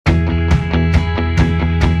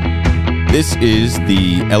This is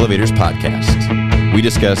the Elevators Podcast. We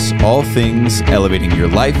discuss all things elevating your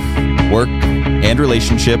life, work, and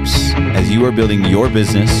relationships as you are building your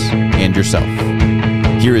business and yourself.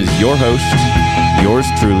 Here is your host, yours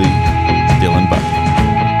truly, Dylan Buck.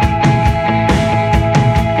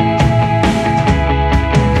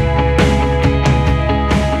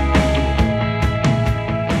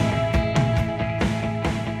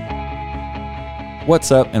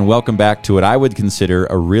 What's up, and welcome back to what I would consider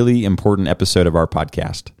a really important episode of our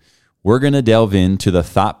podcast. We're going to delve into the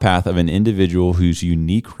thought path of an individual whose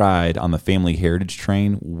unique ride on the family heritage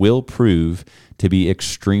train will prove to be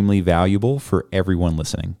extremely valuable for everyone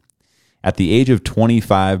listening. At the age of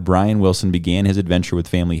 25, Brian Wilson began his adventure with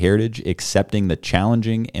family heritage, accepting the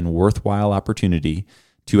challenging and worthwhile opportunity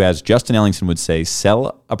to, as Justin Ellingson would say,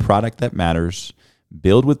 sell a product that matters,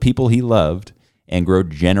 build with people he loved, and grow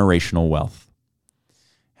generational wealth.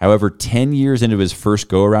 However, 10 years into his first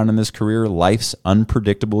go-around in this career, life's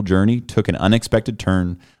unpredictable journey took an unexpected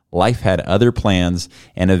turn. Life had other plans,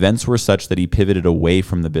 and events were such that he pivoted away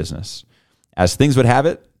from the business. As things would have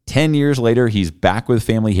it, 10 years later, he's back with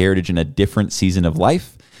Family Heritage in a different season of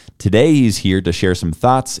life. Today, he's here to share some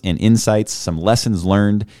thoughts and insights, some lessons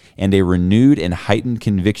learned, and a renewed and heightened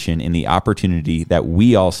conviction in the opportunity that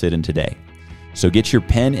we all sit in today. So get your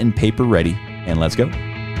pen and paper ready, and let's go.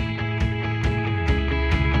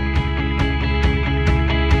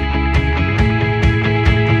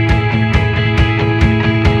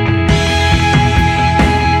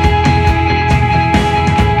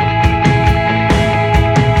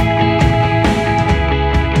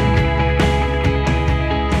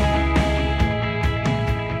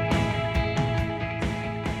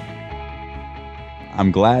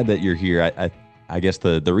 I'm glad that you're here. I guess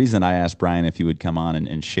the reason I asked Brian if he would come on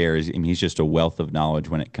and share is, I mean, he's just a wealth of knowledge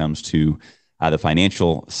when it comes to the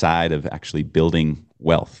financial side of actually building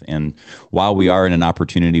wealth. And while we are in an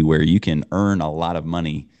opportunity where you can earn a lot of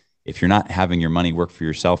money, if you're not having your money work for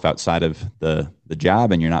yourself outside of the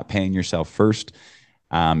job and you're not paying yourself first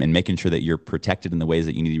and making sure that you're protected in the ways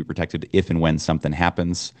that you need to be protected if and when something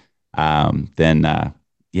happens, then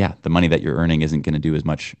the money that you're earning isn't going to do as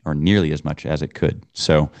much or nearly as much as it could.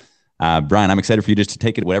 So, Brian, I'm excited for you just to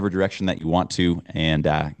take it whatever direction that you want to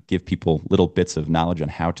and give people little bits of knowledge on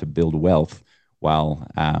how to build wealth while,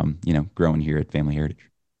 growing here at Family Heritage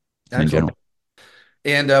in general.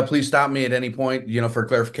 And please stop me at any point, for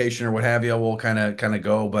clarification or what have you. We'll kind of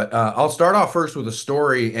go. But I'll start off first with a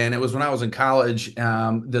story. And it was when I was in college.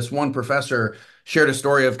 This one professor shared a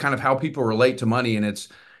story of kind of how people relate to money. And it's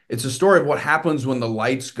a story of what happens when the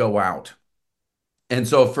lights go out. And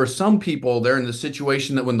so for some people, they're in the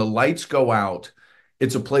situation that when the lights go out,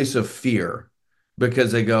 it's a place of fear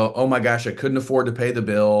because they go, oh my gosh, I couldn't afford to pay the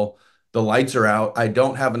bill. The lights are out. I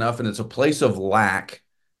don't have enough. And it's a place of lack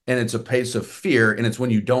and it's a place of fear. And it's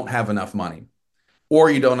when you don't have enough money or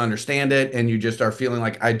you don't understand it. And you just are feeling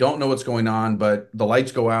like, I don't know what's going on, but the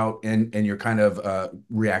lights go out and you're kind of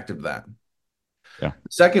reactive to that. Yeah.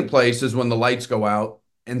 Second place is when the lights go out.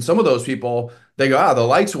 And some of those people, they go, the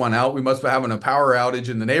lights went out. We must be having a power outage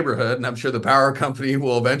in the neighborhood. And I'm sure the power company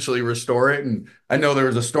will eventually restore it. And I know there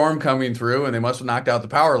was a storm coming through and they must have knocked out the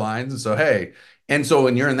power lines. And so, hey, and so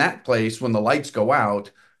when you're in that place, when the lights go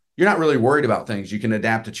out, you're not really worried about things. You can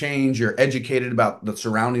adapt to change. You're educated about the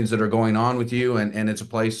surroundings that are going on with you. And it's a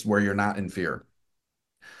place where you're not in fear.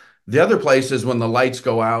 The other place is when the lights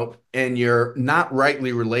go out and you're not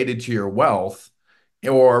rightly related to your wealth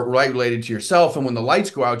or right related to yourself. And when the lights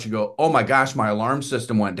go out, you go, oh my gosh, my alarm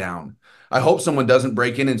system went down. I hope someone doesn't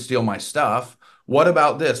break in and steal my stuff. What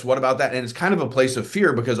about this? What about that? And it's kind of a place of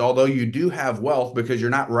fear because although you do have wealth, because you're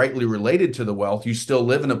not rightly related to the wealth, you still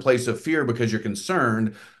live in a place of fear because you're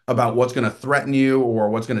concerned about what's going to threaten you or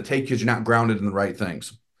what's going to take you because you're not grounded in the right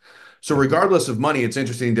things. So regardless of money, it's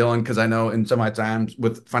interesting, Dylan, because I know in some of my times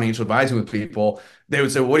with financial advising with people, they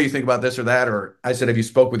would say, well, what do you think about this or that? Or I said, have you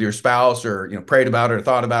spoke with your spouse or, prayed about it or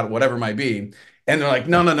thought about it, whatever it might be. And they're like,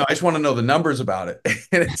 no, I just want to know the numbers about it.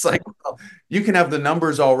 And it's like, well, you can have the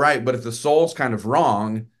numbers all right, but if the soul's kind of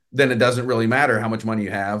wrong, then it doesn't really matter how much money you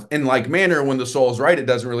have. In like manner, when the soul's right, it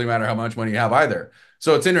doesn't really matter how much money you have either.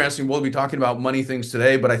 So it's interesting. We'll be talking about money things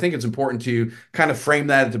today, but I think it's important to kind of frame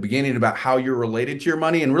that at the beginning about how you're related to your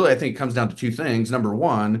money. And really, I think it comes down to two things. Number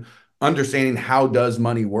one, understanding how does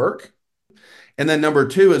money work? And then number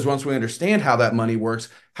two is once we understand how that money works,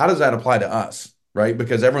 how does that apply to us? Right?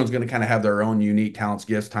 Because everyone's going to kind of have their own unique talents,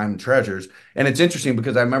 gifts, time, and treasures. And it's interesting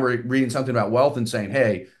because I remember reading something about wealth and saying,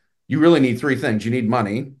 hey, you really need three things. You need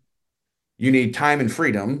money, you need time and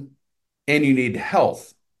freedom, and you need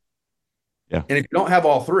health. Yeah. And if you don't have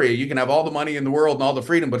all three, you can have all the money in the world and all the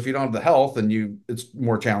freedom, but if you don't have the health, then it's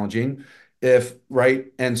more challenging. If right,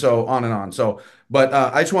 and so on and on. So, but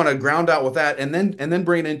I just want to ground out with that, and then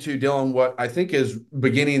bring it into Dylan what I think is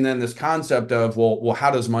beginning then this concept of well, how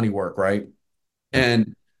does money work, right? Yeah.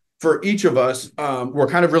 And for each of us, we're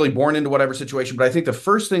kind of really born into whatever situation. But I think the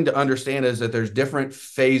first thing to understand is that there's different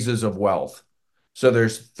phases of wealth. So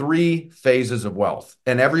there's three phases of wealth,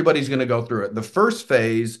 and everybody's going to go through it. The first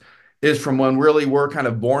phase is from when really we're kind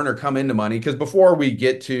of born or come into money, because before we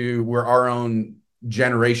get to we're our own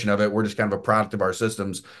generation of it, we're just kind of a product of our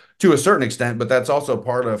systems to a certain extent, but that's also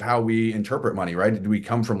part of how we interpret money, right? Did we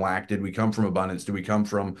come from lack? Did we come from abundance? Do we come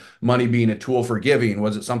from money being a tool for giving?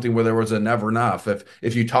 Was it something where there was a never enough?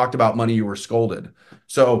 If you talked about money, you were scolded.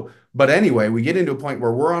 So, but anyway, we get into a point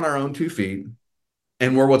where we're on our own 2 feet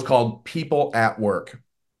and we're what's called people at work,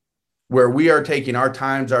 where we are taking our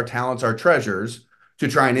times, our talents, our treasures to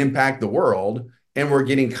try and impact the world, and we're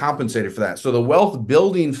getting compensated for that. So the wealth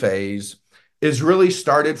building phase is really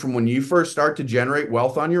started from when you first start to generate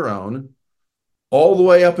wealth on your own, all the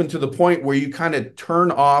way up into the point where you kind of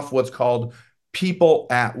turn off what's called people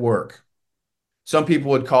at work. Some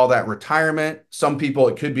people would call that retirement. Some people,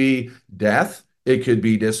 it could be death. It could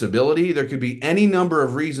be disability. There could be any number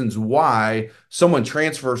of reasons why someone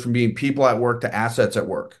transfers from being people at work to assets at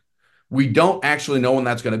work. We don't actually know when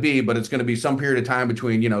that's going to be, but it's going to be some period of time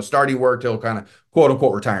between, starting work till kind of quote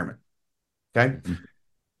unquote retirement. Okay. Mhm.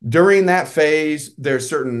 During that phase, there's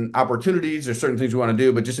certain opportunities, there's certain things we want to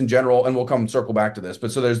do, but just in general, and we'll come circle back to this.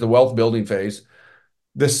 But so there's the wealth building phase.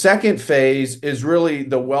 The second phase is really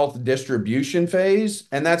the wealth distribution phase,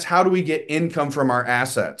 and that's how do we get income from our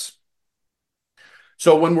assets.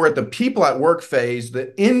 So when we're at the people at work phase,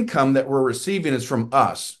 the income that we're receiving is from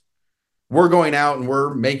us. We're going out and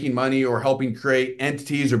we're making money or helping create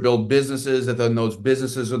entities or build businesses that then those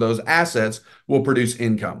businesses or those assets will produce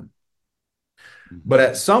income. Mhm. But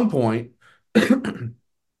at some point,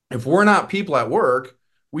 if we're not people at work,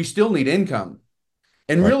 we still need income.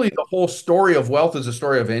 And Right. really, the whole story of wealth is a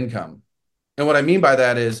story of income. And what I mean by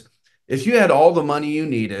that is if you had all the money you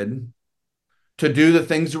needed to do the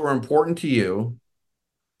things that were important to you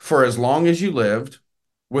for as long as you lived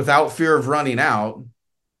without fear of running out,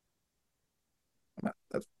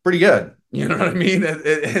 that's pretty good. You know what I mean?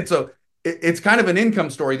 And so it's kind of an income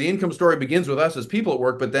story. The income story begins with us as people at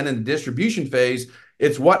work, but then in the distribution phase,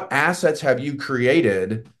 it's what assets have you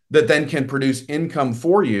created that then can produce income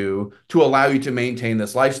for you to allow you to maintain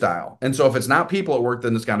this lifestyle. And so if it's not people at work,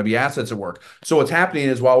 then it's got to be assets at work. So what's happening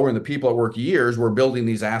is while we're in the people at work years, we're building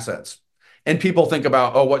these assets. And people think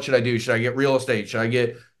about, oh, what should I do? Should I get real estate? Should I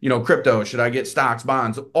get, crypto? Should I get stocks,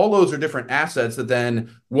 bonds? All those are different assets that then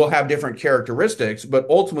will have different characteristics. But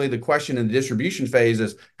ultimately, the question in the distribution phase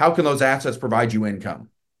is how can those assets provide you income?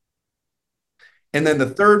 And then the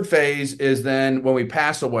third phase is then when we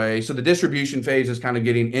pass away. So the distribution phase is kind of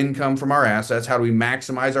getting income from our assets. How do we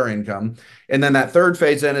maximize our income? And then that third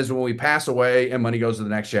phase then is when we pass away and money goes to the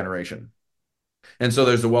next generation. And so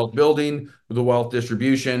there's the wealth building, the wealth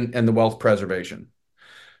distribution, and the wealth preservation.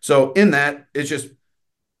 So in that, it's just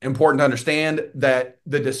important to understand that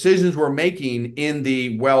the decisions we're making in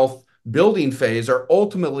the wealth building phase are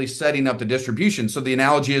ultimately setting up the distribution. So the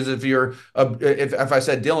analogy is if I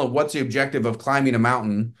said, Dylan, what's the objective of climbing a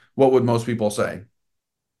mountain? What would most people say?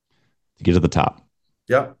 To get to the top.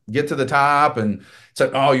 Yep. Get to the top. And it's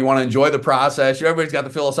like, oh, you want to enjoy the process. Everybody's got the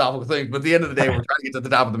philosophical things, but at the end of the day, we're trying to get to the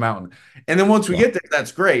top of the mountain. And then once we Yeah. get there,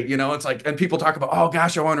 that's great. It's like, and people talk about, oh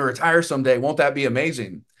gosh, I want to retire someday. Won't that be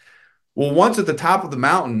amazing? Well, once at the top of the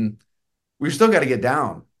mountain, we've still got to get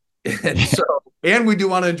down. And so, and we do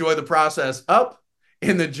want to enjoy the process up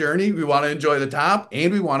in the journey. We want to enjoy the top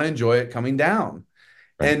and we want to enjoy it coming down.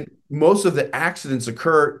 Right. And most of the accidents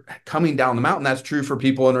occur coming down the mountain. That's true for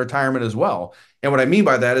people in retirement as well. And what I mean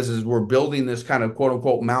by that is we're building this kind of quote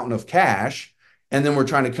unquote mountain of cash. And then we're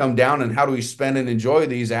trying to come down and how do we spend and enjoy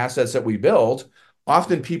these assets that we built?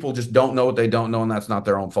 Often people just don't know what they don't know, and that's not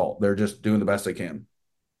their own fault. They're just doing the best they can.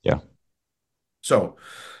 Yeah. So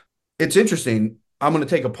it's interesting. I'm going to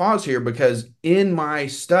take a pause here because in my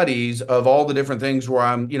studies of all the different things where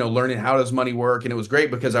I'm, learning how does money work, and it was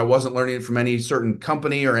great because I wasn't learning it from any certain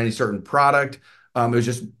company or any certain product. It was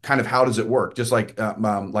just kind of how does it work? Just like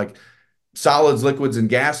solids, liquids, and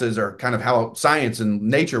gases are kind of how science and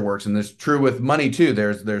nature works, and it's true with money too.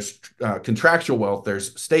 There's contractual wealth,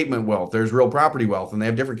 there's statement wealth, there's real property wealth, and they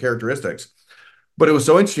have different characteristics. But it was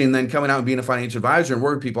so interesting then coming out and being a financial advisor and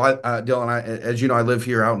working with people. Dylan, as you know, I live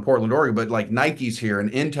here out in Portland, Oregon, but like Nike's here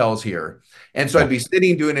and Intel's here. And so Yeah. I'd be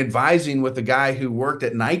sitting doing advising with the guy who worked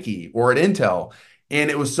at Nike or at Intel.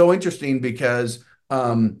 And it was so interesting because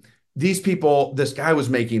these people, this guy was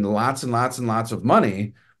making lots and lots and lots of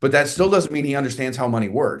money, but that still doesn't mean he understands how money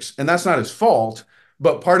works. And that's not his fault.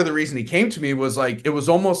 But part of the reason he came to me was like, it was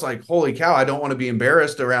almost like, holy cow, I don't want to be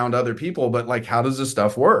embarrassed around other people, but like, how does this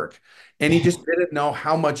stuff work? And he just didn't know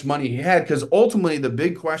how much money he had. Because ultimately, the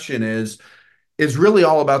big question is really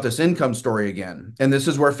all about this income story again. And this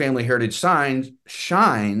is where family heritage signs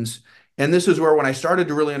shines. And this is where, when I started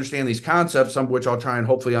to really understand these concepts, some of which I'll try and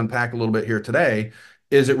hopefully unpack a little bit here today,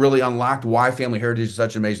 is it really unlocked why family heritage is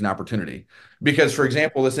such an amazing opportunity. Because, for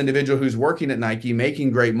example, this individual who's working at Nike,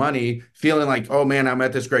 making great money, feeling like, oh man, I'm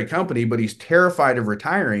at this great company, but he's terrified of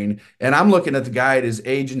retiring. And I'm looking at the guy at his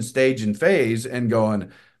age and stage and phase and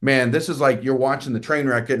going, man, this is like you're watching the train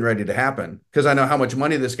wreck getting ready to happen. Because I know how much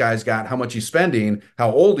money this guy's got, how much he's spending,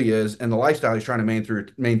 how old he is, and the lifestyle he's trying to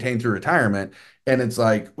maintain through retirement. And it's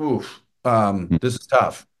like, oof, this is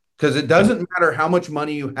tough. Because it Yeah. doesn't matter how much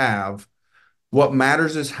money you have. What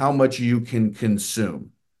matters is how much you can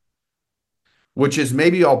consume, which is,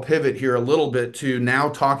 maybe I'll pivot here a little bit to now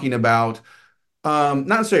talking about, not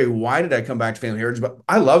necessarily why did I come back to family heritage, but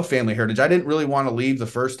I love family heritage. I didn't really want to leave the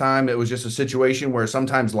first time. It was just a situation where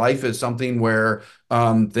sometimes life is something where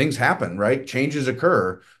things happen, right? Changes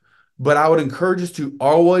occur. But I would encourage us to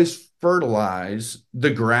always fertilize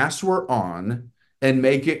the grass we're on and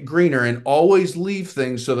make it greener, and always leave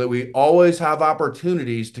things so that we always have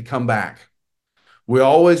opportunities to come back. We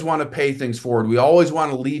always want to pay things forward. We always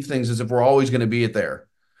want to leave things as if we're always going to be it there.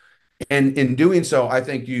 And in doing so, I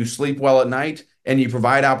think you sleep well at night, and you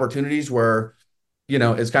provide opportunities where,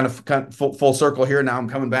 it's kind of full circle here. Now I'm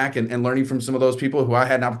coming back and learning from some of those people who I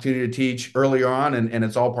had an opportunity to teach earlier on. And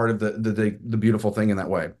it's all part of the beautiful thing in that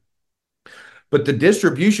way. But the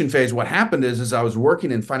distribution phase, what happened is I was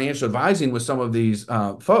working in financial advising with some of these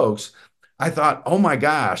folks. I thought, oh my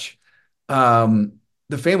gosh, um,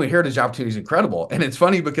 the family heritage opportunity is incredible. And it's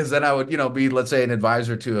funny because then I would, be, let's say, an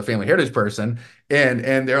advisor to a family heritage person,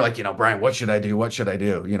 and they're like, Brian, what should I do? What should I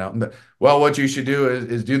do? Well, what you should do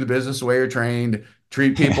is do the business the way you're trained,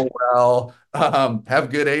 treat people well, have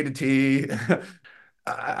good A to T.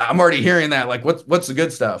 I'm already hearing that, like, what's the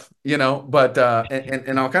good stuff, But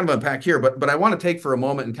and I'll kind of unpack here, but I want to take for a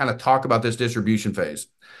moment and kind of talk about this distribution phase.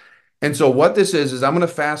 And so what this is I'm going to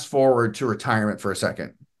fast forward to retirement for a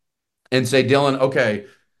second and say, Dylan, okay,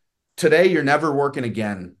 today you're never working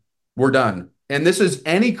again. We're done. And this is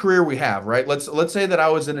any career we have, right? Let's say that I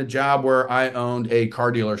was in a job where I owned a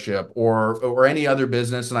car dealership or any other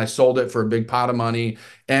business, and I sold it for a big pot of money.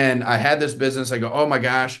 And I had this business. I go, oh my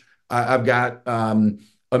gosh, I've got $1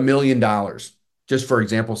 million, just for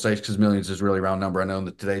example's sake, because millions is really a round number. I know in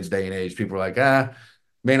today's day and age, people are like,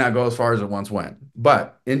 may not go as far as it once went.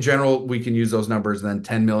 But in general, we can use those numbers, then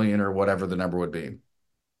 10 million or whatever the number would be.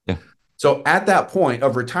 Yeah. So at that point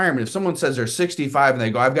of retirement, if someone says they're 65 and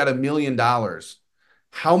they go, I've got $1 million,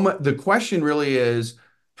 how much, the question really is,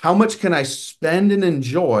 how much can I spend and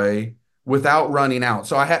enjoy without running out?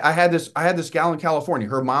 So I had this gal in California.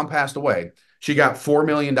 Her mom passed away. She got $4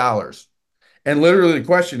 million. And literally the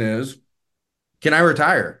question is, can I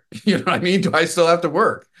retire? You know what I mean? Do I still have to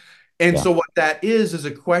work? And Yeah. so what that is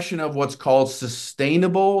a question of what's called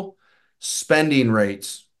sustainable spending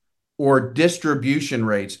rates or distribution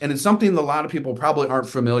rates. And it's something that a lot of people probably aren't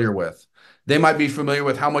familiar with. They might be familiar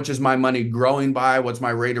with how much is my money growing by, what's my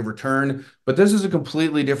rate of return, but this is a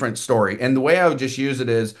completely different story. And the way I would just use it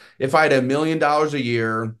is, if I had $1 million a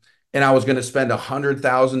year and I was going to spend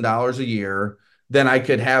 $100,000 a year, then I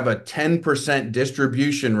could have a 10%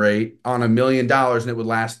 distribution rate on $1 million, and it would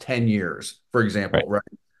last 10 years, for example, Right.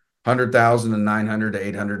 right? 100,000 to 900 to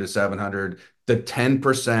 800 to 700. The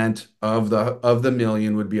 10% of the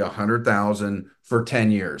million would be 100,000 for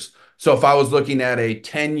 10 years. So if I was looking at a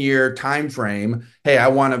 10-year time frame, hey, I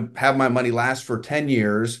want to have my money last for 10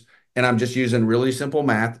 years, and I'm just using really simple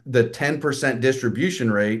math, the 10%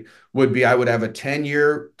 distribution rate would be, I would have a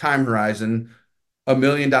 10-year time horizon. $1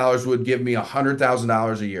 million would give me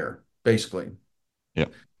 $100,000 a year, basically. Yeah.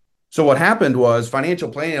 So what happened was, financial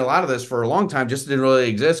planning, a lot of this for a long time just didn't really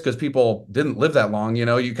exist because people didn't live that long.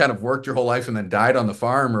 You kind of worked your whole life and then died on the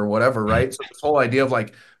farm or whatever, right? So this whole idea of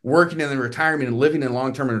like working in the retirement and living in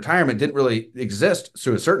long-term retirement didn't really exist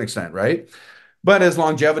to a certain extent, right? But as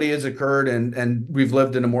longevity has occurred and we've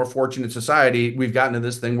lived in a more fortunate society, we've gotten to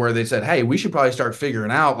this thing where they said, hey, we should probably start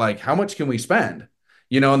figuring out, like, how much can we spend?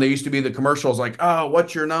 And there used to be the commercials like, oh,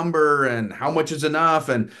 what's your number and how much is enough?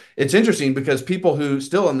 And it's interesting because people who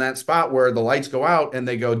still in that spot where the lights go out and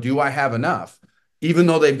they go, do I have enough? Even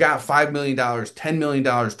though they've got $5 million, $10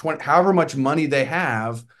 million, 20, however much money they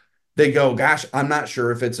have, they go, gosh, I'm not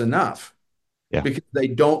sure if it's enough. Yeah. because they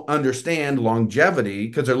don't understand longevity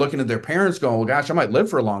because they're looking at their parents going, well, gosh, I might live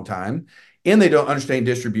for a long time. And they don't understand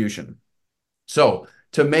distribution. So,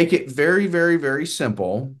 to make it very, very, very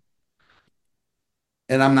simple,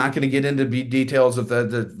 and I'm not going to get into details of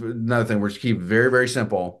another thing, we're just keep it very, very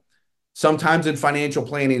simple. Sometimes in financial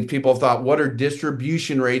planning, people have thought, what are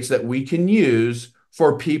distribution rates that we can use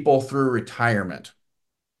for people through retirement?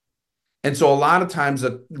 And so a lot of times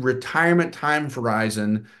the retirement time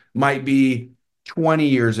horizon might be 20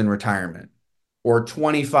 years in retirement or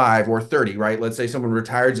 25 or 30, right? Let's say someone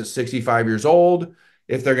retires at 65 years old.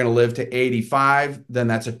 If they're going to live to 85, then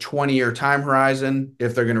that's a 20-year time horizon.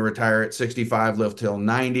 If they're going to retire at 65, live till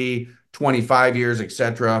 90, 25 years,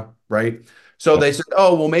 etc., right? So Yep. they said,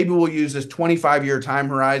 oh, well, maybe we'll use this 25-year time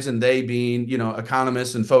horizon, they being,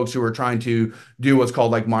 economists and folks who are trying to do what's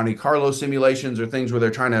called like Monte Carlo simulations or things where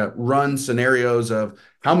they're trying to run scenarios of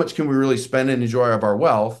how much can we really spend and enjoy of our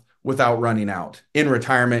wealth without running out in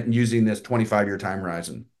retirement and using this 25-year time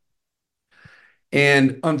horizon.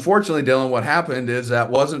 And unfortunately, Dylan, what happened is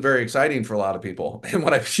that wasn't very exciting for a lot of people. And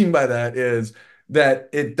what I've seen by that is that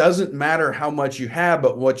it doesn't matter how much you have,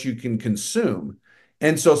 but what you can consume.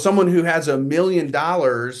 And so, someone who has $1 million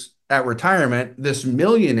at retirement, this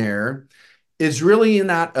millionaire is really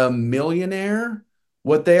not a millionaire.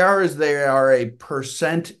 What they are is they are a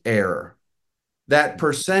percent heir. That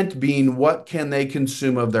percent being what can they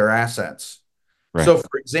consume of their assets. Right. So,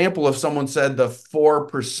 for example, if someone said the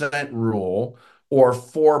 4% rule or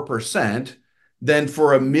 4%, then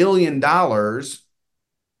for $1 million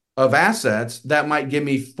of assets, that might give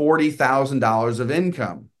me $40,000 of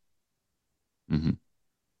income. Hmm.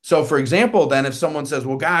 So, for example, then if someone says,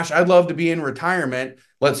 well, gosh, I'd love to be in retirement.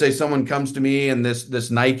 Let's say someone comes to me and this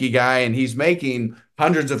Nike guy and he's making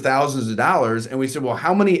hundreds of thousands of dollars. And we said, well,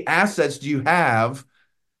 how many assets do you have?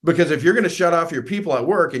 Because if you're going to shut off your people at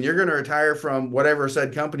work and you're going to retire from whatever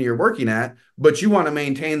said company you're working at, but you want to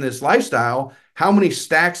maintain this lifestyle, how many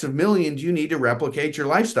stacks of millions do you need to replicate your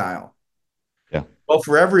lifestyle? Yeah. Well,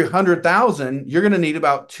 for every 100,000, you're going to need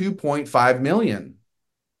about 2.5 million.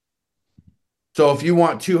 So if you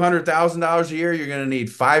want $200,000 a year, you're going to need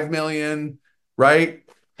 5 million, right?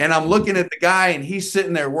 And I'm Mhm. looking at the guy and he's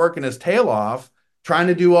sitting there working his tail off, trying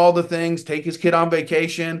to do all the things, take his kid on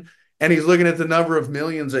vacation, and he's looking at the number of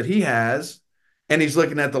millions that he has, and he's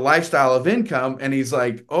looking at the lifestyle of income, and he's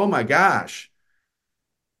like, "Oh my gosh."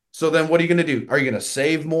 So then what are you going to do? Are you going to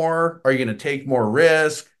save more? Are you going to take more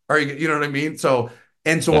risk? Are you know what I mean? So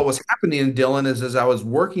Yeah. what was happening, Dylan, is as I was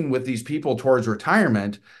working with these people towards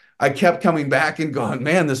retirement, I kept coming back and going,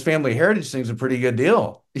 man, this family heritage thing's a pretty good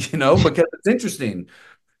deal, because it's interesting.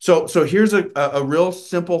 So here's a real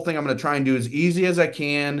simple thing I'm going to try and do as easy as I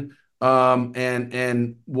can,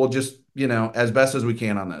 and we'll just as best as we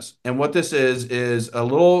can on this. And what this is a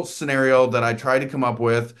little scenario that I tried to come up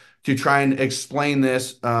with to try and explain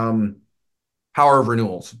this power of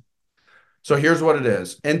renewals. So here's what it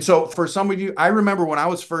is. And so for some of you, I remember when I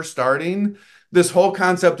was first starting, this whole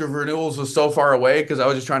concept of renewals was so far away because I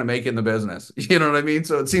was just trying to make it in the business. You know what I mean?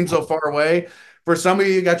 So it seems so far away. For some of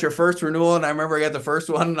you, you got your first renewal, and I remember I got the first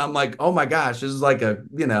one, and I'm like, oh my gosh, this is like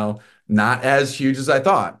not as huge as I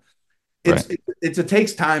thought. Right. It's a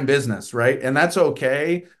takes time business, right? And that's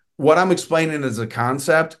okay. What I'm explaining is a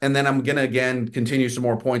concept, and then I'm gonna again continue some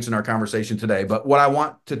more points in our conversation today. But what I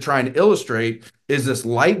want to try and illustrate is this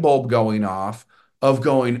light bulb going off of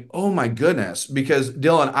going, oh my goodness, because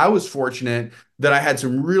Dylan, I was fortunate that I had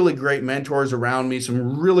some really great mentors around me,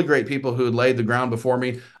 some really great people who had laid the ground before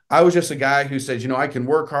me. I was just a guy who said, I can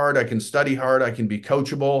work hard, I can study hard, I can be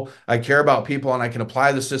coachable, I care about people, and I can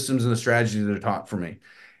apply the systems and the strategies that are taught for me.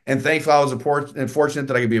 And thankful I was fortunate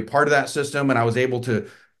that I could be a part of that system, and I was able to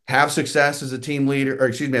have success as a team leader, or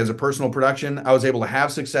excuse me, as a personal production. I was able to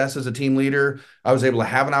have success as a team leader. I was able to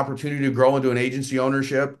have an opportunity to grow into an agency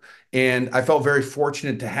ownership. And I felt very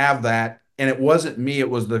fortunate to have that. And it wasn't me, it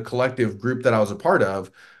was the collective group that I was a part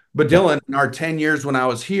of. But Yeah. Dylan, in our 10 years when I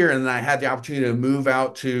was here, and then I had the opportunity to move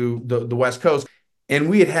out to the West Coast, and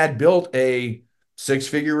we had built a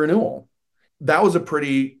six-figure renewal. That was a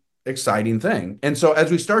pretty exciting thing. And so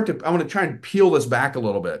as we start to, I'm going to try and peel this back a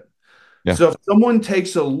little bit. Yeah. So if someone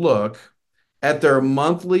takes a look at their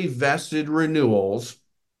monthly vested renewals,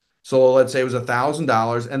 so let's say it was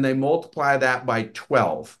 $1,000 and they multiply that by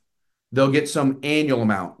 12, they'll get some annual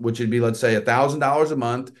amount, which would be, let's say $1,000 a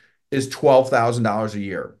month is $12,000 a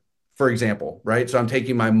year, for example, right? So I'm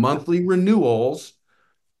taking my monthly renewals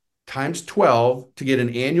times 12 to get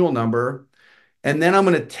an annual number. And then I'm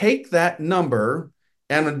going to take that number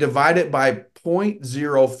and I'm going to divide it by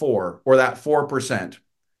 0.04 or that 4%.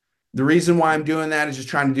 The reason why I'm doing that is just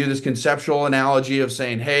trying to do this conceptual analogy of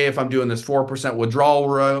saying, hey, if I'm doing this 4% withdrawal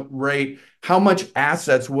rate, how much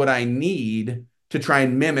assets would I need to try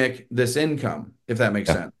and mimic this income, if that makes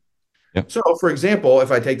Yeah. sense? Yeah. So, for example,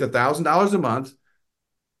 if I take the $1,000 a month,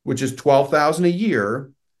 which is 12,000 a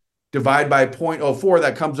year, divide by 0.04,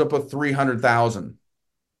 that comes up with 300,000.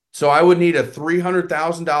 So I would need a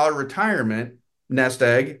 $300,000 retirement nest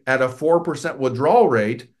egg at a 4% withdrawal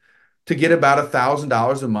rate to get about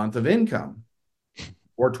 $1,000 a month of income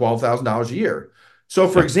or $12,000 a year. So,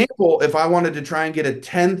 for Yeah. example, if I wanted to try and get a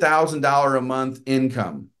 $10,000 a month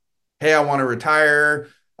income, hey, I want to retire.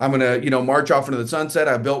 I'm going to, march off into the sunset.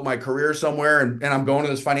 I built my career somewhere and I'm going to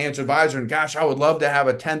this financial advisor and gosh, I would love to have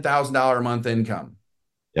a $10,000 a month income.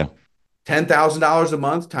 Yeah. $10,000 a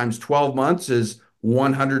month times 12 months is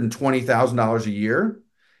 $120,000 a year.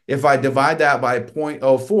 If I divide that by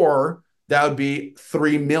 0.04, that would be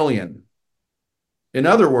 3 million. In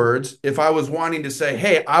other words, if I was wanting to say,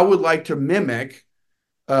 hey, I would like to mimic,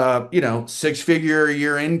 six-figure a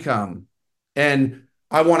year income, and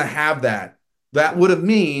I want to have that, that would have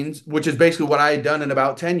means, which is basically what I had done in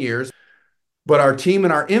about 10 years, but our team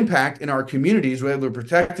and our impact in our communities were able to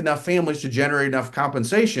protect enough families to generate enough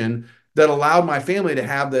compensation that allowed my family to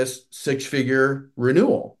have this six-figure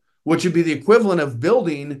renewal, which would be the equivalent of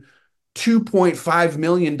building $2.5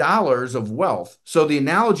 million of wealth. So the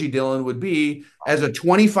analogy, Dylan, would be as a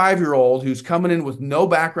 25-year-old who's coming in with no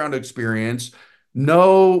background experience, I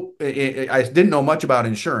didn't know much about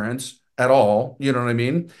insurance at all, you know what I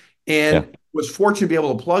mean? Yeah. And was fortunate to be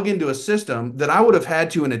able to plug into a system that I would have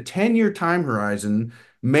had to, in a 10-year time horizon,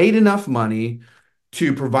 made enough money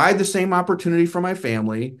to provide the same opportunity for my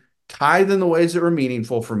family, tithe in the ways that were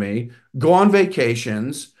meaningful for me, go on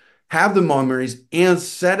vacations, have the memories, and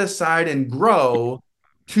set aside and grow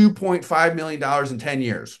 $2.5 million in 10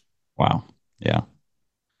 years. Wow. Yeah.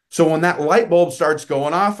 So when that light bulb starts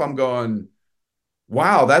going off, I'm going,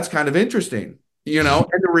 wow, that's kind of interesting. And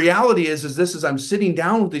the reality is this is I'm sitting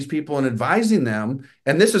down with these people and advising them,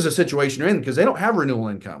 and this is a situation you're in because they don't have renewal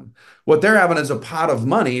income. What they're having is a pot of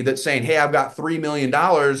money that's saying, hey, I've got $3 million.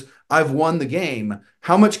 I've won the game.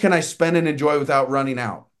 How much can I spend and enjoy without running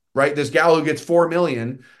out? Right? This gal who gets 4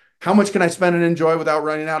 million, how much can I spend and enjoy without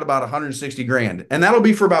running out? About 160 grand. And that'll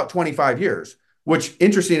be for about 25 years. Which,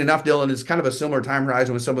 interesting enough, Dylan, is kind of a similar time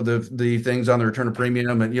horizon with some of the things on the return of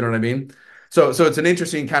premium, and you know what I mean. So it's an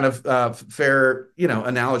interesting kind of fair,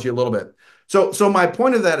 analogy a little bit. So my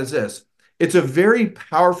point of that is this: it's a very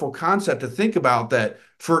powerful concept to think about that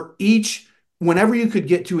for each, whenever you could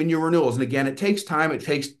get to in your renewals. And again, it takes time. It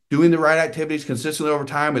takes doing the right activities consistently over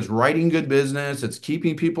time. It's writing good business. It's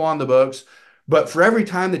keeping people on the books. But for every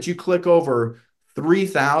time that you click over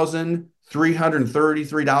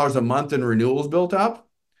 $3,333 a month in renewals built up,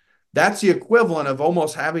 that's the equivalent of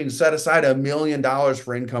almost having set aside $1 million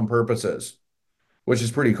for income purposes, which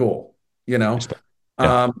is pretty cool, you know? Respect.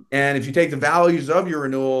 Yeah. And if you take the values of your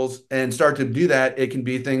renewals and start to do that, it can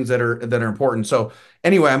be things that are important. So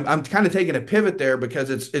anyway, I'm kind of taking a pivot there because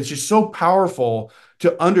it's just so powerful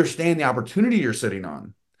to understand the opportunity you're sitting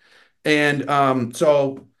on. And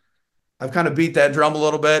so I've kind of beat that drum a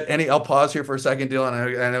little bit. I'll pause here for a second, Dylan.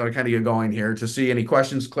 I know I kind of get going here to see any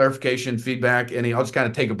questions, clarification, feedback, I'll just kind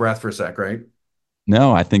of take a breath for a sec, right?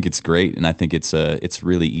 No, I think it's great, and I think it's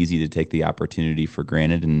really easy to take the opportunity for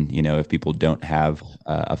granted. And if people don't have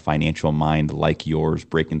a financial mind like yours,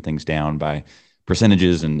 breaking things down by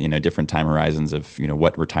percentages and different time horizons of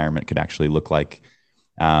what retirement could actually look like,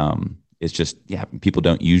 it's just people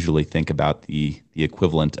don't usually think about the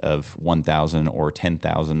equivalent of 1,000 or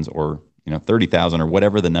 10,000 or 30,000 or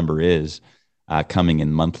whatever the number is coming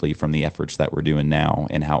in monthly from the efforts that we're doing now,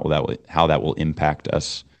 and how that will impact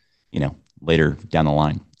us, later down the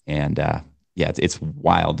line. And it's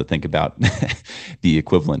wild to think about the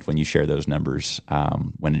equivalent when you share those numbers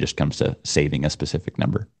when it just comes to saving a specific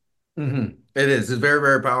number. Mm-hmm. It is. It's very,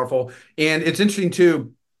 very powerful. And it's interesting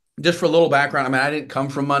too, just for a little background. I mean, I didn't come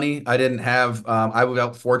from money. I didn't have, I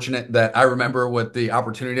felt fortunate that I remember with the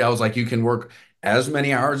opportunity, I was like, you can work as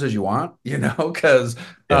many hours as you want, because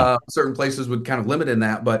Yeah. certain places would kind of limit in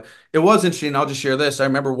that. But it was interesting. I'll just share this. I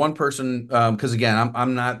remember one person, because again,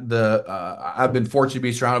 I'm not I've been fortunate to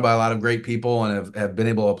be surrounded by a lot of great people and have been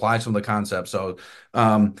able to apply some of the concepts. So,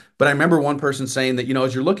 but I remember one person saying that,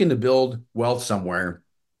 as you're looking to build wealth somewhere,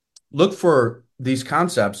 look for these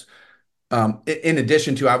concepts, in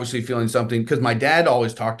addition to obviously feeling something, because my dad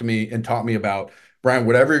always talked to me and taught me about, Brian,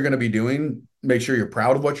 whatever you're going to be doing, make sure you're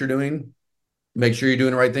proud of what you're doing. Make sure you're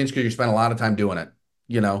doing the right things because you spend a lot of time doing it.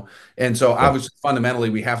 And so Yeah. obviously fundamentally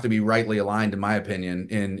we have to be rightly aligned, in my opinion,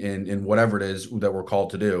 in whatever it is that we're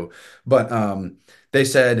called to do. But they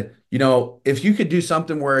said, if you could do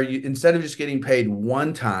something where you, instead of just getting paid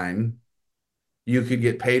one time, you could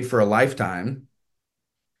get paid for a lifetime.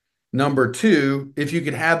 Number two, if you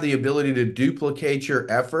could have the ability to duplicate your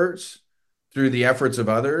efforts through the efforts of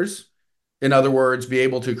others, in other words, be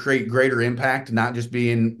able to create greater impact, not just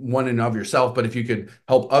being one and of yourself, but if you could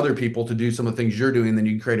help other people to do some of the things you're doing, then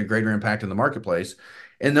you can create a greater impact in the marketplace.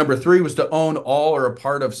 And number three was to own all or a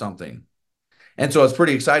part of something. And so it's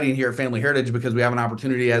pretty exciting here at Family Heritage because we have an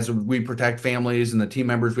opportunity as we protect families and the team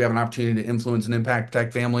members, we have an opportunity to influence and impact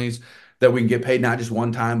protect families that we can get paid not just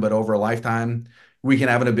one time, but over a lifetime. We can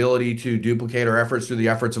have an ability to duplicate our efforts through the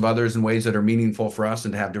efforts of others in ways that are meaningful for us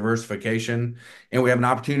and to have diversification. And we have an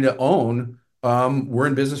opportunity to own. We're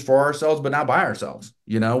in business for ourselves, but not by ourselves.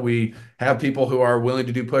 We have people who are willing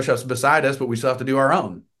to do push-ups beside us, but we still have to do our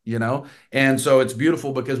own. And so it's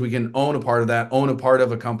beautiful because we can own a part of that, own a part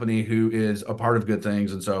of a company who is a part of good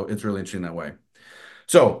things. And so it's really interesting that way.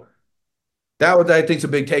 So that what I think is a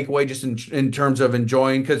big takeaway just in terms of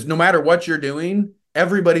enjoying, because no matter what you're doing,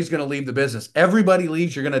 everybody's going to leave the business. Everybody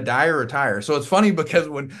leaves, you're going to die or retire. So it's funny because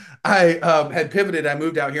when I had pivoted, I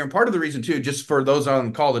moved out here. And part of the reason, too, just for those on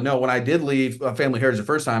the call to know, when I did leave Family Heritage the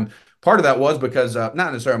first time, part of that was because not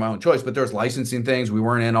necessarily my own choice, but there was licensing things. We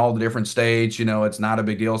weren't in all the different states. It's not a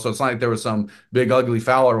big deal. So it's not like there was some big ugly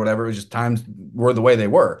foul or whatever. It was just times were the way they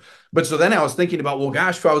were. But so then I was thinking about, well,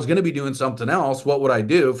 gosh, if I was going to be doing something else, what would I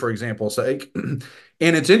do, for example's sake?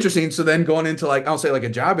 And it's interesting. So then going into I'll say like a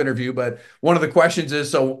job interview, but one of the questions is,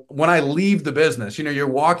 so when I leave the business, you're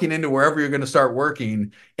walking into wherever you're going to start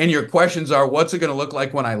working, and your questions are, what's it going to look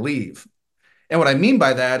like when I leave? And what I mean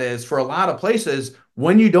by that is for a lot of places,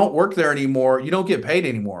 when you don't work there anymore, you don't get paid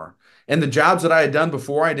anymore. And the jobs that I had done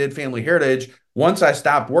before I did Family Heritage, once I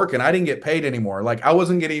stopped working, I didn't get paid anymore. Like I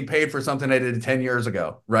wasn't getting paid for something I did 10 years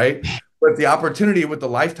ago, right? But the opportunity with the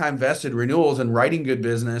lifetime vested renewals and writing good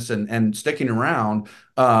business and sticking around,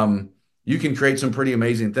 you can create some pretty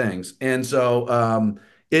amazing things. And so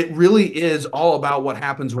it really is all about what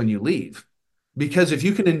happens when you leave. Because if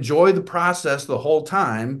you can enjoy the process the whole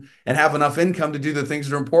time and have enough income to do the things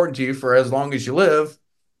that are important to you for as long as you live,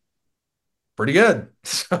 pretty good.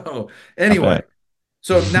 So I anyway, bet.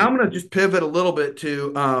 so now I'm going to just pivot a little bit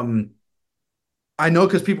to I know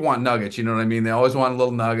because people want nuggets, you know what I mean? They always want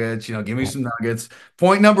little nuggets, give me some nuggets.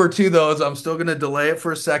 Point number two, though, is I'm still going to delay it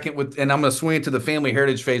for a second and I'm going to swing it to the family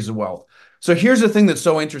heritage phase of wealth. So here's the thing that's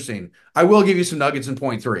so interesting. I will give you some nuggets in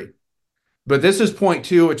point three, but this is point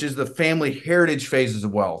two, which is the family heritage phases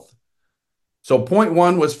of wealth. So point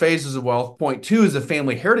one was phases of wealth. Point two is the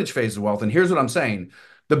family heritage phase of wealth. And here's what I'm saying.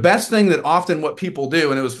 The best thing that often what people do,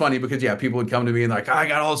 and it was funny because people would come to me and like, I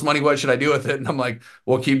got all this money, what should I do with it? And I'm like,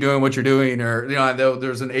 well, keep doing what you're doing. Or,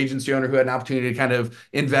 there's an agency owner who had an opportunity to kind of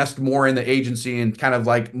invest more in the agency and kind of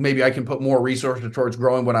like, maybe I can put more resources towards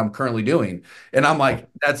growing what I'm currently doing. And I'm like,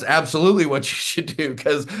 that's absolutely what you should do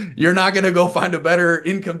because you're not going to go find a better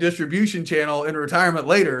income distribution channel in retirement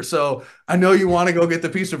later. So I know you want to go get the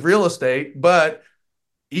piece of real estate, but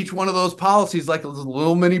each one of those policies like a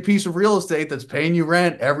little mini piece of real estate that's paying you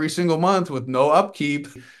rent every single month with no upkeep,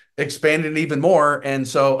 expanding even more. And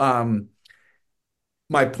so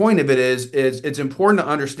my point of it is it's important to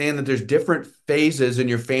understand that there's different phases in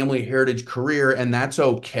your family heritage career, and that's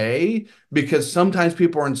okay because sometimes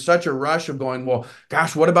people are in such a rush of going, well,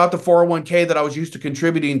 gosh, what about the 401k that I was used to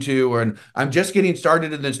contributing to? And I'm just getting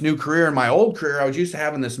started in this new career. In my old career, I was used to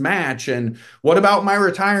having this match. And what about my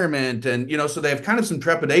retirement? And, so they have kind of some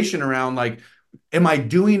trepidation around like, am I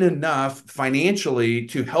doing enough financially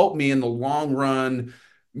to help me in the long run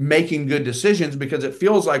making good decisions? Because it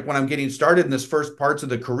feels like when I'm getting started in this first parts of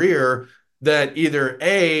the career that either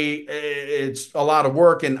it's a lot of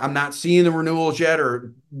work and I'm not seeing the renewals yet,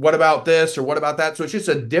 or what about this or what about that? So it's just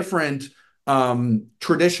a different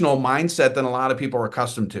traditional mindset than a lot of people are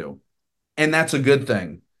accustomed to. And that's a good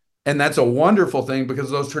thing. And that's a wonderful thing because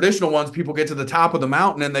those traditional ones, people get to the top of the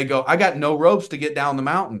mountain and they go, I got no ropes to get down the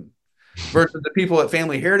mountain versus the people at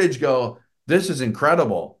Family Heritage go, this is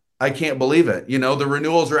incredible. I can't believe it. The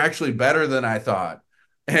renewals are actually better than I thought.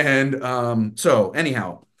 And so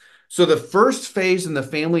anyhow, so the first phase in the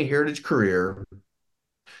Family Heritage career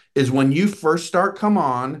is when you first start come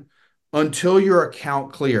on until your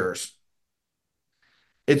account clears.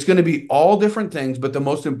 It's going to be all different things, but the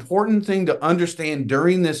most important thing to understand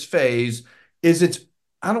during this phase is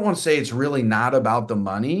I don't want to say it's really not about the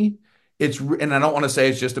money. And I don't want to say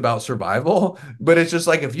it's just about survival, but it's just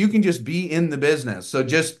like if you can just be in the business. So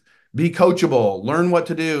just be coachable, learn what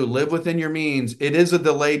to do, live within your means. It is a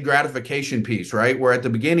delayed gratification piece, right? Where at the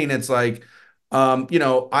beginning, it's like,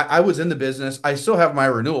 I was in the business. I still have my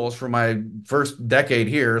renewals for my first decade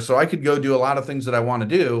here. So I could go do a lot of things that I want to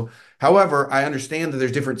do. However, I understand that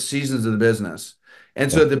there's different seasons of the business. And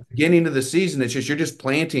so Yeah. at the beginning of the season, it's just, you're just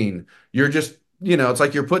planting. You're just, it's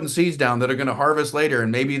like you're putting seeds down that are going to harvest later.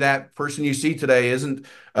 And maybe that person you see today isn't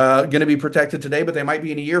going to be protected today, but they might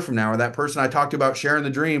be in a year from now. Or that person I talked about sharing the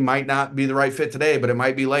dream might not be the right fit today, but it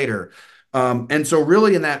might be later. And so,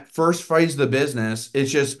 really, in that first phase of the business, it's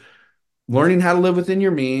just learning how to live within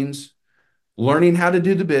your means, learning how to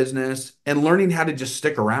do the business, and learning how to just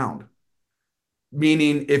stick around.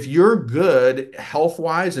 Meaning, if you're good health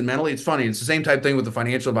wise and mentally, it's funny. It's the same type thing with the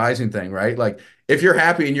financial advising thing, right? Like, if you're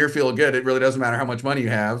happy and you're feeling good, it really doesn't matter how much money you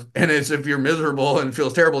have. And it's if you're miserable and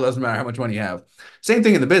feels terrible, it doesn't matter how much money you have. Same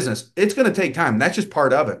thing in the business. It's going to take time. That's just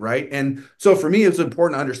part of it, right? And so for me, it's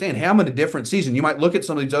important to understand, hey, I'm in a different season. You might look at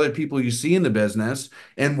some of these other people you see in the business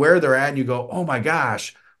and where they're at, and you go, oh my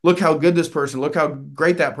gosh, look how good this person, look how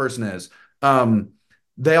great that person is.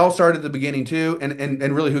 They all start at the beginning too,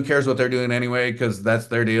 and really, who cares what they're doing anyway? Because that's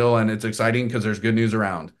their deal, and it's exciting because there's good news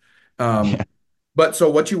around. Yeah. But so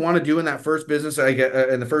what you want to do in that first business, I get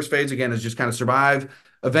in the first phase again, is just kind of survive.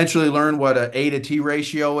 Eventually, learn what a to T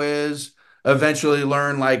ratio is. Eventually,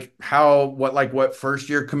 learn like what first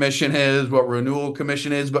year commission is, what renewal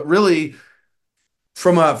commission is. But really,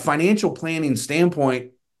 from a financial planning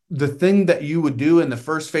standpoint, the thing that you would do in the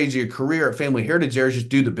first phase of your career at Family Heritage there is just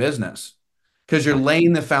do the business because you're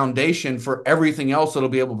laying the foundation for everything else that'll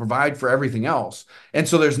be able to provide for everything else. And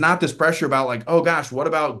so there's not this pressure about like, oh gosh, what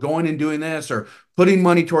about going and doing this or putting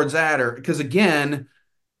money towards that? Or because again,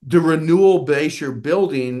 the renewal base you're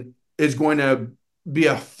building is going to be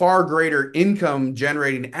a far greater income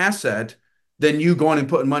generating asset than you going and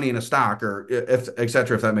putting money in a stock or if et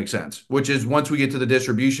cetera, if that makes sense, which is once we get to the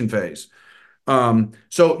distribution phase.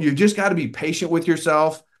 So you've just got to be patient with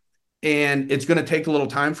yourself, and it's going to take a little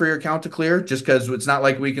time for your account to clear just because it's not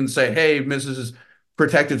like we can say, hey, Mrs.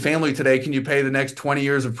 Protected Family today, can you pay the next 20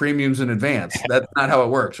 years of premiums in advance? That's not how it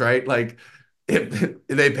works, right? Like if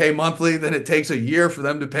they pay monthly, then it takes a year for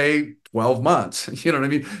them to pay 12 months. You know what I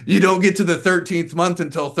mean? You don't get to the 13th month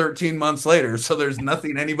until 13 months later. So there's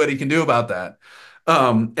nothing anybody can do about that.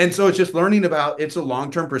 And so it's just learning about it's a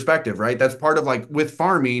long-term perspective, right? That's part of like with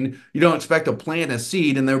farming, you don't expect to plant a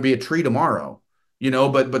seed and there'll be a tree tomorrow,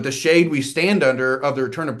 but the shade we stand under of the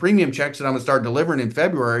return of premium checks that I'm gonna start delivering in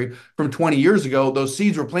February from 20 years ago, those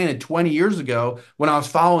seeds were planted 20 years ago when I was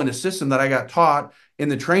following a system that I got taught in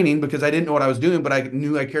the training because I didn't know what I was doing, but I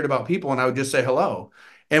knew I cared about people and I would just say hello.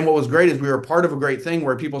 And what was great is we were part of a great thing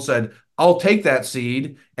where people said, I'll take that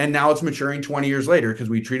seed. And now it's maturing 20 years later because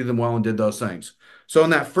we treated them well and did those things. So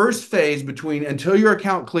in that first phase between until your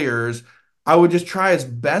account clears, I would just try as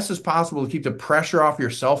best as possible to keep the pressure off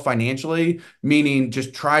yourself financially, meaning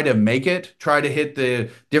just try to make it, try to hit the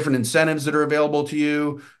different incentives that are available to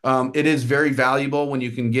you. It is very valuable when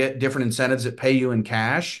you can get different incentives that pay you in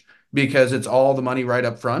cash because it's all the money right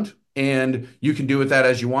up front. And you can do with that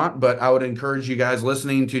as you want. But I would encourage you guys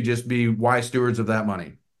listening to just be wise stewards of that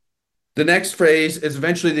money. The next phase is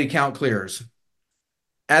eventually the account clears.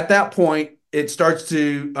 At that point, it starts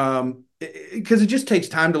to because it just takes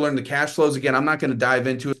time to learn the cash flows. Again, I'm not going to dive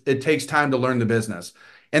into it. It takes time to learn the business.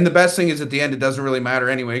 And the best thing is at the end, it doesn't really matter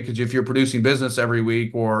anyway, because if you're producing business every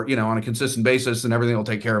week or, on a consistent basis, then everything will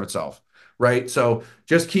take care of itself. Right. So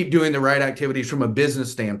just keep doing the right activities from a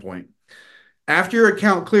business standpoint. After your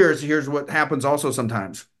account clears, here's what happens also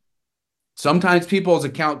sometimes. Sometimes people's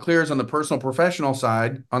account clears on the personal professional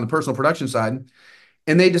side, on the personal production side,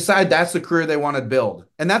 and they decide that's the career they want to build.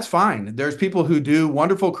 And that's fine. There's people who do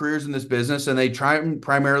wonderful careers in this business and they try and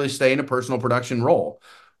primarily stay in a personal production role.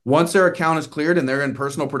 Once their account is cleared and they're in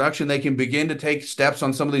personal production, they can begin to take steps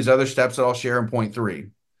on some of these other steps that I'll share in point 3.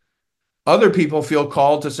 Other people feel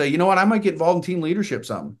called to say, you know what, I might get involved in team leadership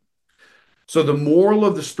some. So the moral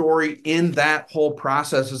of the story in that whole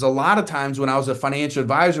process is a lot of times when I was a financial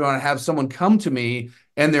advisor, when I have someone come to me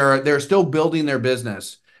and they're still building their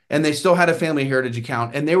business and they still had a family heritage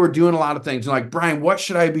account and they were doing a lot of things. And like, Brian, what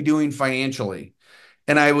should I be doing financially?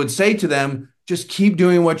 And I would say to them, just keep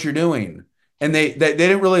doing what you're doing. And they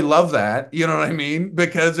didn't really love that, you know what I mean?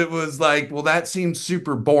 Because it was like, well, that seems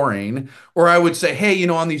super boring. Or I would say, hey,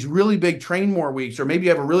 on these really big train more weeks, or maybe you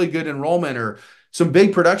have a really good enrollment or some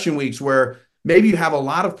big production weeks where maybe you have a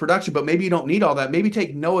lot of production, but maybe you don't need all that. Maybe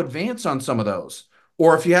take no advance on some of those.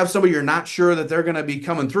 Or if you have somebody you're not sure that they're going to be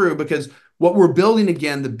coming through, because what we're building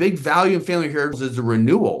again, the big value in family heritage is the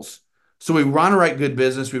renewals. So we want to write good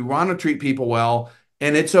business. We want to treat people well.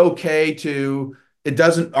 And it's okay to it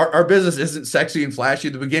doesn't, our business isn't sexy and flashy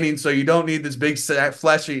at the beginning, so you don't need this big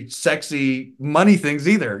flashy sexy money things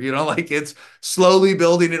either. Like it's slowly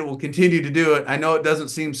building. It will continue to do it. I know it doesn't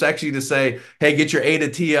seem sexy to say, hey, get your A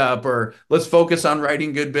to T up, or let's focus on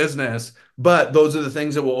writing good business, but those are the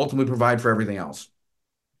things that will ultimately provide for everything else.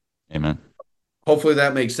 Amen. Hopefully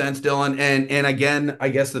that makes sense, Dylan. And again, I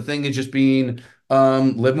guess the thing is just being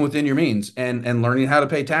living within your means and learning how to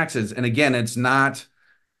pay taxes. And again, it's not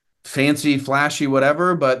fancy, flashy,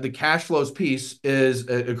 whatever, but the cash flows piece is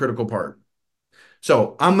a critical part.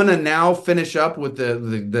 So I'm gonna now finish up with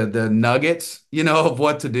the nuggets, of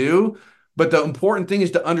what to do. But the important thing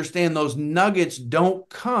is to understand those nuggets don't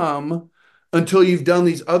come until you've done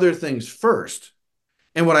these other things first.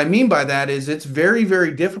 And what I mean by that is it's very,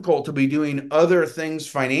 very difficult to be doing other things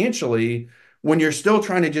financially when you're still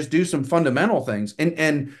trying to just do some fundamental things.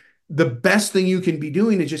 And the best thing you can be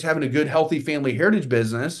doing is just having a good, healthy family heritage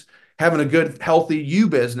business, having a good, healthy you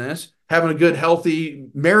business, having a good, healthy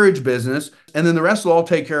marriage business, and then the rest will all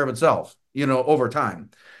take care of itself, over time.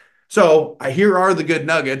 So here are the good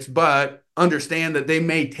nuggets, but understand that they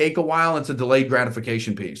may take a while. It's a delayed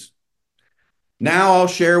gratification piece. Now I'll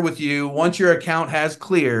share with you once your account has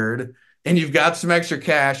cleared and you've got some extra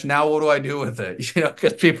cash. Now what do I do with it?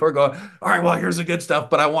 Because people are going, all right, well, here's the good stuff,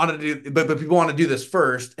 but I want to do, but people want to do this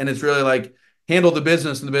first, and it's really like handle the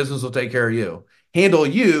business, and the business will take care of you. Handle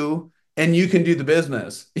you, and you can do the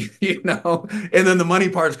business, and then the money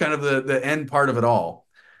part is kind of the end part of it all.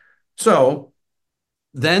 So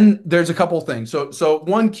then there's a couple of things. So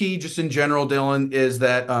one key, just in general, Dylan, is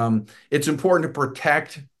that it's important to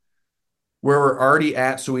protect where we're already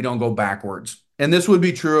at so we don't go backwards. And this would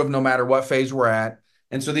be true of no matter what phase we're at.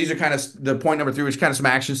 And so these are kind of the point number 3, which is kind of some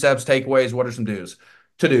action steps, takeaways. What are some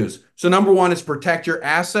to-dos? So number 1 is protect your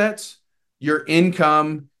assets, your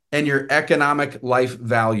income, and your economic life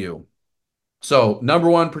value. So number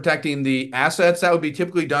 1, protecting the assets. That would be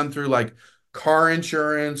typically done through like car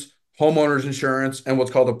insurance, homeowners insurance, and what's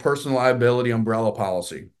called a personal liability umbrella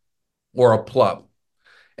policy, or a PLUB.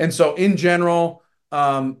 And so in general,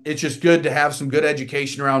 it's just good to have some good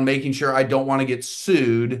education around making sure I don't want to get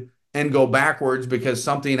sued and go backwards because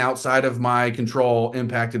something outside of my control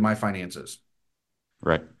impacted my finances.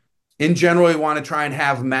 Right. In general, we want to try and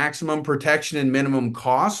have maximum protection and minimum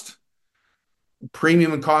cost.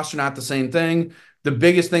 Premium and cost are not the same thing. The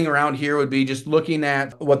biggest thing around here would be just looking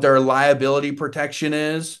at what their liability protection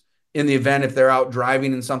is in the event if they're out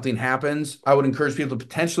driving and something happens. I would encourage people to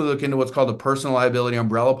potentially look into what's called a personal liability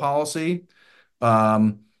umbrella policy,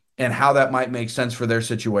 and how that might make sense for their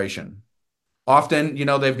situation. Often,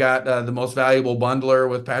 they've got the most valuable bundler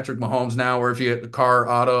with Patrick Mahomes now, where if you get the car,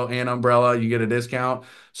 auto, and umbrella, you get a discount.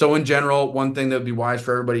 So in general, one thing that would be wise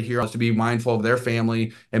for everybody here is to be mindful of their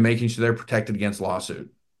family and making sure they're protected against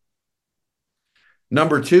lawsuit.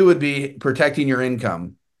 Number 2 would be protecting your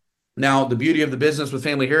income. Now, the beauty of the business with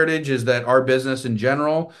Family Heritage is that our business in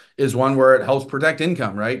general is one where it helps protect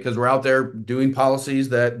income, right? Because we're out there doing policies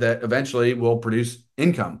that eventually will produce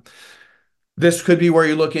income. This could be where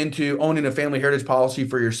you look into owning a family heritage policy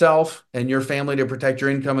for yourself and your family to protect your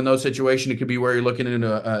income in those situations. It could be where you're looking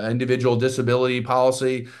into an individual disability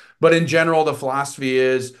policy. But in general, the philosophy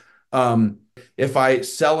is if I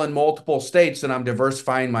sell in multiple states, then I'm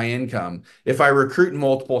diversifying my income. If I recruit in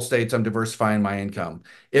multiple states, I'm diversifying my income.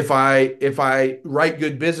 If I write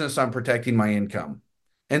good business, I'm protecting my income.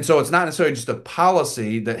 And so it's not necessarily just a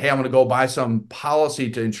policy that, hey, I'm going to go buy some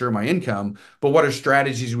policy to ensure my income, but what are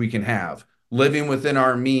strategies we can have? Living within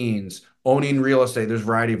our means, owning real estate. There's a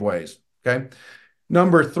variety of ways. Okay.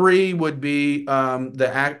 Number 3 would be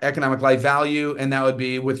the economic life value, and that would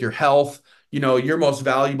be with your health. Your most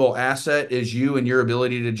valuable asset is you and your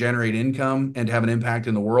ability to generate income and to have an impact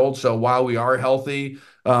in the world. So while we are healthy,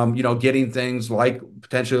 getting things like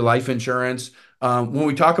potentially life insurance. When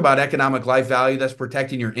we talk about economic life value, that's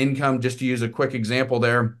protecting your income. Just to use a quick example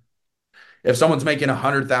there, if someone's making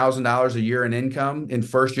 $100,000 a year in income in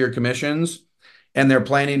first year commissions and they're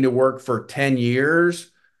planning to work for 10 years,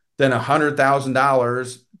 then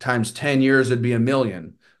 $100,000 times 10 years would be $1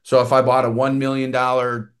 million. So if I bought a $1 million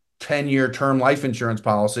 10-year term life insurance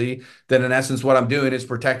policy, then in essence, what I'm doing is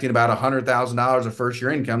protecting about $100,000 of first year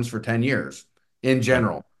incomes for 10 years in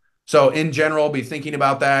general. So in general, be thinking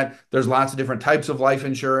about that. There's lots of different types of life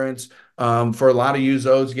insurance. For a lot of you,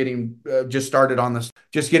 those getting just started on this,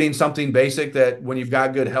 just getting something basic that when you've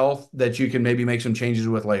got good health, that you can maybe make some changes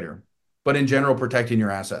with later. But in general, protecting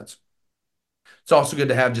your assets. It's also good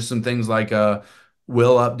to have just some things like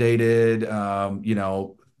will updated,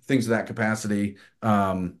 things of that capacity,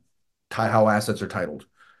 how assets are titled.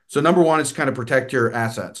 So number 1 is kind of protect your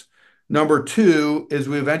assets. Number two is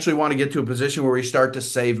we eventually want to get to a position where we start to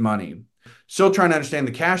save money. Still trying to understand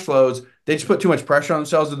the cash flows. They just put too much pressure on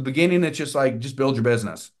themselves at the beginning. It's just like, just build your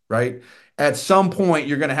business, right? At some point,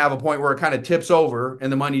 you're going to have a point where it kind of tips over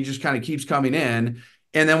and the money just kind of keeps coming in.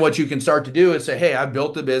 And then what you can start to do is say, hey, I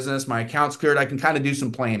built the business, my account's cleared, I can kind of do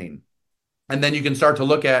some planning. And then you can start to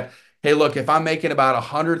look at, hey, look, if I'm making about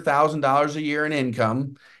 $100,000 a year in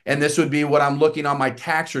income, and this would be what I'm looking on my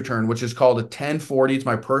tax return, which is called a 1040, it's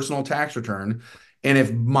my personal tax return. And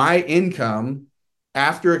if my income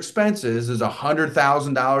after expenses is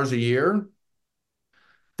 $100,000 a year,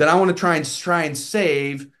 then I want to try and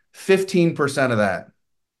save 15% of that.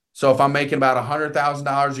 So if I'm making about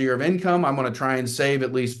 $100,000 a year of income, I'm going to try and save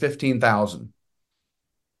at least 15,000.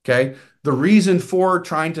 Okay. The reason for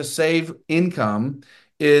trying to save income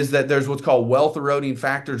is that there's what's called wealth eroding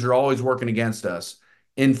factors are always working against us.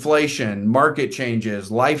 Inflation, market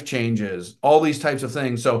changes, life changes, all these types of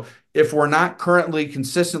things. So if we're not currently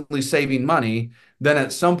consistently saving money, then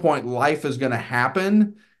at some point life is going to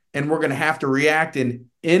happen and we're going to have to react in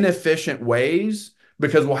inefficient ways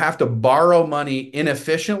because we'll have to borrow money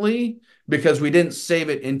inefficiently because we didn't save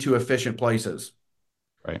it into efficient places.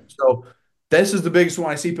 Right. So this is the biggest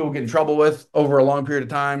one I see people get in trouble with over a long period of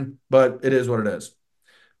time, but it is what it is.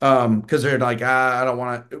 Because they're like, I don't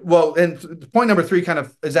want to. Well, and point number three kind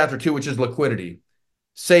of is after two, which is liquidity,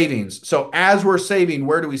 savings. So as we're saving,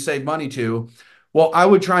 where do we save money to? Well, I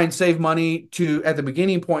would try and save money to, at the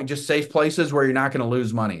beginning point, just safe places where you're not going to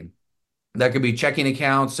lose money. That could be checking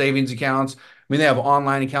accounts, savings accounts. I mean, they have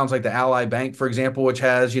online accounts like the Ally Bank, for example, which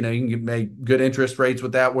has, you can make good interest rates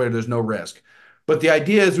with that where there's no risk. But the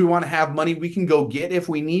idea is we want to have money we can go get if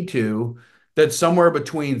we need to, that's somewhere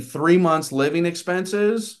between 3 months living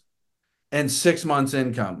expenses and 6 months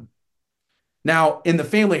income. Now, in the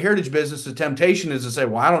family heritage business, the temptation is to say,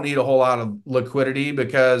 well, I don't need a whole lot of liquidity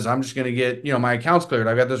because I'm just going to get, my accounts cleared.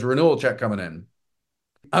 I've got this renewal check coming in.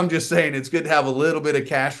 I'm just saying it's good to have a little bit of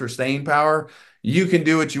cash for staying power. You can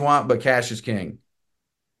do what you want, but cash is king.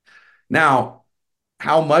 Now,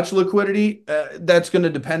 how much liquidity? That's going to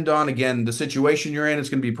depend on, again, the situation you're in. It's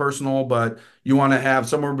going to be personal, but you want to have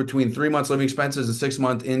somewhere between 3 months living expenses and 6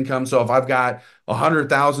 month income. So if I've got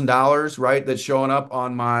 $100,000, right, that's showing up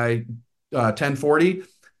on my 1040,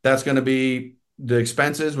 that's going to be the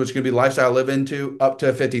expenses, which can be lifestyle live into up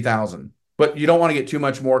to 50,000. But you don't want to get too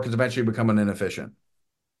much more because eventually you become an inefficient.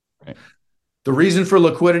 Right. The reason for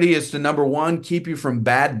liquidity is to, number one, keep you from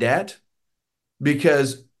bad debt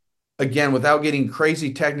because, again, without getting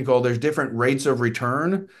crazy technical, there's different rates of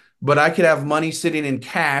return, but I could have money sitting in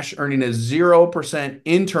cash earning a 0%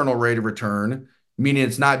 internal rate of return, meaning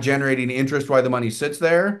it's not generating interest while the money sits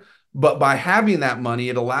there. But by having that money,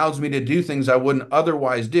 it allows me to do things I wouldn't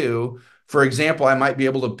otherwise do. For example, I might be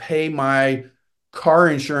able to pay my car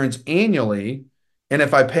insurance annually. And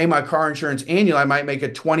if I pay my car insurance annually, I might make a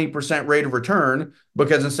 20% rate of return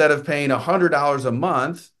because instead of paying $100 a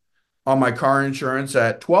month on my car insurance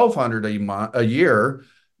at $1,200 a year,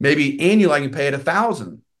 maybe annually I can pay it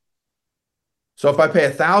 $1,000. So if I pay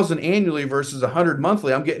 $1,000 annually versus $100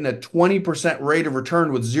 monthly, I'm getting a 20% rate of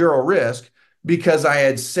return with zero risk because I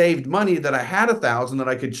had saved money that I had $1,000 that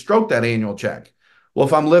I could stroke that annual check. Well,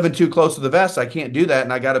 if I'm living too close to the vest, I can't do that,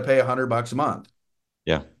 and I got to pay $100 a month.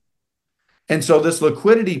 Yeah. And so this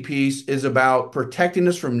liquidity piece is about protecting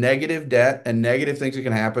us from negative debt and negative things that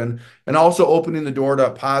can happen, and also opening the door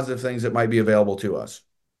to positive things that might be available to us.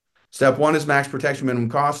 Step one is max protection minimum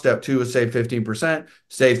cost. Step two is save 15%.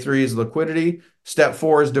 Step three is liquidity. Step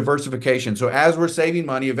four is diversification. So as we're saving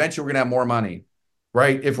money, eventually we're going to have more money,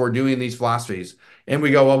 right? If we're doing these philosophies. And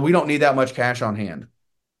we go, well, we don't need that much cash on hand.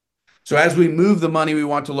 So as we move the money, we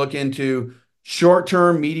want to look into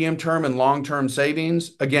short-term, medium-term, and long-term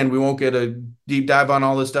savings. Again, we won't get a deep dive on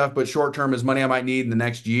all this stuff, but short-term is money I might need in the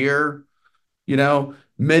next year.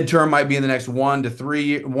 Mid-term might be in the next 1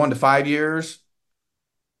 to 5 years.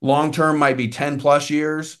 Long-term might be 10 plus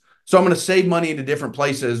years. So I'm going to save money into different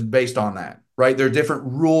places based on that, right? There are different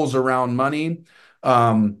rules around money.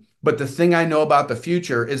 But the thing I know about the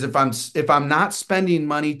future is if I'm not spending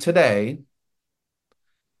money today,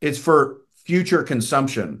 it's for future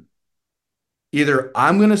consumption. Either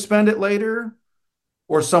I'm going to spend it later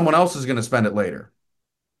or someone else is going to spend it later.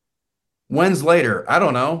 When's later? I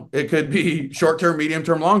don't know. It could be short-term,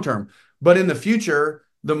 medium-term, long-term. But in the future,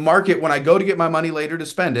 the market, when I go to get my money later to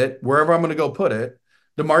spend it, wherever I'm going to go put it,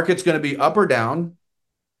 the market's going to be up or down.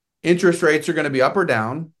 Interest rates are going to be up or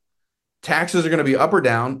down. Taxes are going to be up or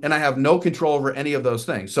down. And I have no control over any of those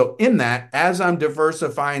things. So in that, as I'm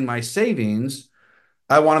diversifying my savings,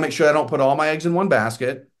 I want to make sure I don't put all my eggs in one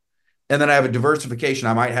basket. And then I have a diversification.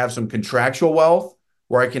 I might have some contractual wealth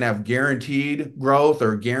where I can have guaranteed growth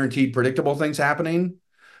or guaranteed predictable things happening.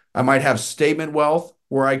 I might have statement wealth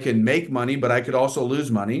where I can make money, but I could also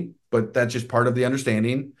lose money, but that's just part of the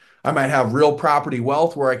understanding. I might have real property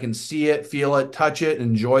wealth where I can see it, feel it, touch it,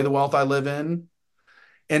 enjoy the wealth I live in.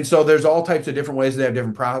 And so there's all types of different ways they have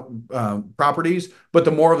different properties, but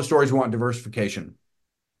the more of the stories we want diversification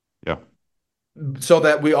Yeah. so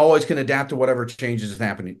that we always can adapt to whatever changes is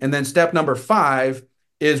happening. And then step number 5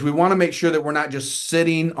 is we want to make sure that we're not just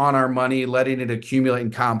sitting on our money, letting it accumulate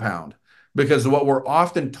and compound. Because what we're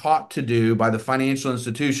often taught to do by the financial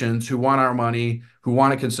institutions who want our money, who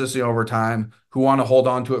want it consistently over time, who want to hold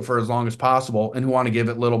on to it for as long as possible, and who want to give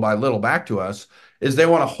it little by little back to us, is they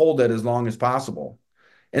want to hold it as long as possible.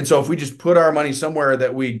 And so if we just put our money somewhere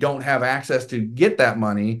that we don't have access to get that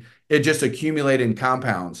money, it just accumulates and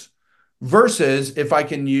compounds. Versus if I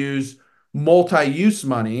can use multi-use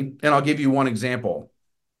money, and I'll give you one example.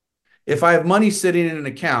 If I have money sitting in an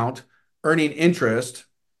account earning interest,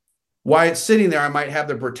 while it's sitting there, I might have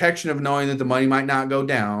the protection of knowing that the money might not go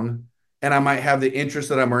down, and I might have the interest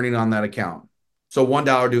that I'm earning on that account. So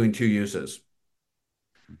 $1 doing 2 uses.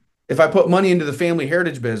 If I put money into the family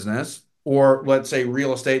heritage business, or let's say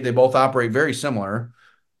real estate, they both operate very similar.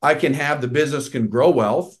 I can have the business can grow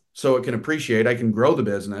wealth, so it can appreciate. I can grow the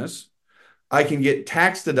business. I can get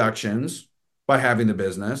tax deductions by having the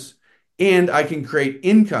business, and I can create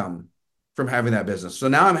income from having that business. So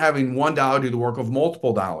now I'm having $1 do the work of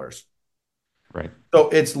multiple dollars. Right. So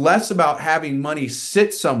it's less about having money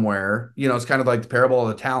sit somewhere. It's kind of like the parable of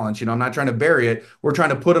the talents. I'm not trying to bury it. We're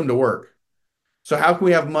trying to put them to work. So how can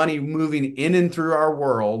we have money moving in and through our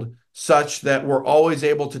world such that we're always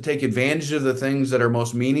able to take advantage of the things that are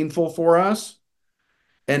most meaningful for us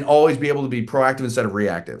and always be able to be proactive instead of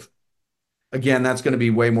reactive? Again, that's going to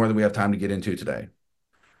be way more than we have time to get into today.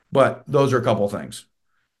 But those are a couple of things.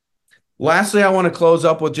 Lastly, I want to close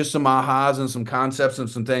up with just some ahas and some concepts and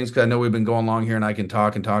some things because I know we've been going long here and I can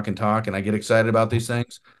talk and talk and talk and I get excited about these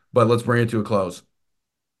things, but let's bring it to a close.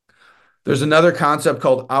 There's another concept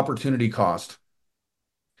called opportunity cost.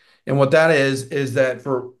 And what that is that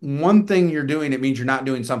for one thing you're doing, it means you're not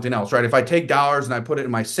doing something else, right? If I take dollars and I put it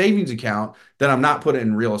in my savings account, then I'm not putting it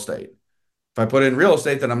in real estate. If I put it in real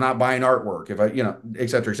estate, then I'm not buying artwork, if I,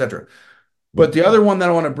 et cetera, et cetera. But the other one that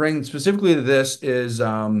I want to bring specifically to this is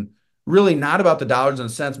really not about the dollars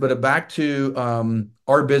and cents, but back to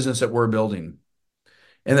our business that we're building.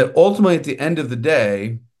 And that ultimately at the end of the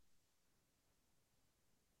day,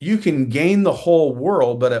 you can gain the whole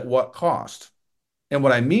world, but at what cost? And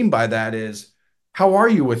what I mean by that is, how are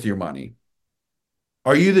you with your money?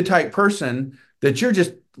 Are you the type person that you're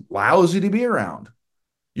just lousy to be around?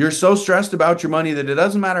 You're so stressed about your money that it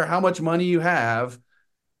doesn't matter how much money you have.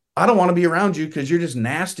 I don't want to be around you because you're just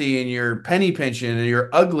nasty and you're penny pinching and you're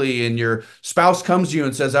ugly and your spouse comes to you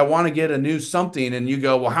and says, I want to get a new something. And you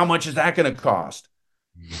go, well, how much is that going to cost?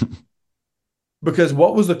 Because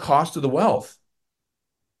what was the cost of the wealth?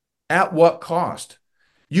 At what cost?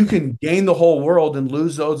 You can gain the whole world and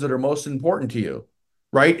lose those that are most important to you,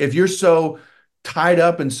 right? If you're so tied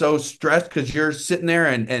up and so stressed because you're sitting there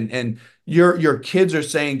and your kids are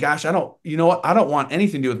saying, gosh, I don't, you know what? I don't want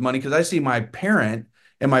anything to do with money because I see my parent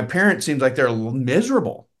and my parent seems like they're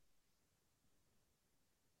miserable.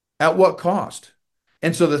 At what cost?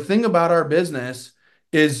 And so the thing about our business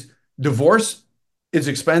is divorce is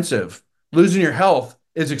expensive. Losing your health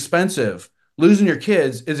is expensive. Losing your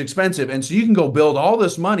kids is expensive. And so you can go build all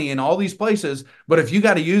this money in all these places, but if you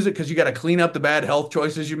got to use it because you got to clean up the bad health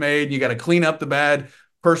choices you made, you got to clean up the bad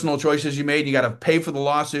personal choices you made, you got to pay for the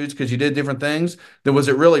lawsuits because you did different things, then was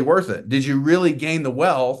it really worth it? Did you really gain the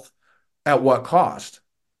wealth at what cost?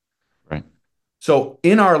 Right. So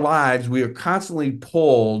in our lives, we are constantly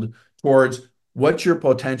pulled towards what's your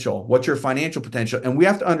potential, what's your financial potential. And we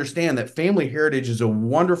have to understand that Family Heritage is a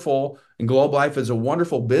wonderful, and Globe Life is a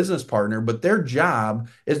wonderful business partner, but their job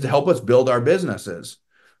is to help us build our businesses.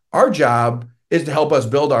 Our job is to help us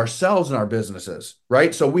build ourselves and our businesses,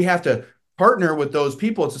 right? So we have to partner with those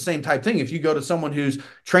people. It's the same type thing. If you go to someone who's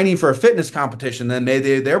training for a fitness competition, then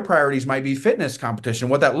their priorities might be fitness competition,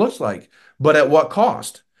 what that looks like, but at what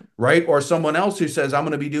cost, right? Or someone else who says, I'm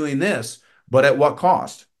going to be doing this, but at what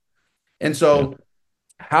cost? And so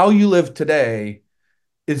how you live today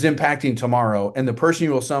is impacting tomorrow. And the person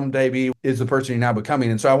you will someday be is the person you're now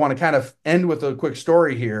becoming. And so I want to kind of end with a quick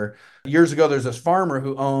story here. Years ago, there's this farmer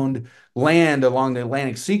who owned land along the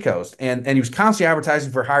Atlantic seacoast, and he was constantly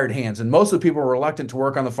advertising for hired hands. And most of the people were reluctant to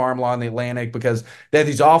work on the farm along the Atlantic because they had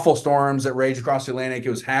these awful storms that raged across the Atlantic.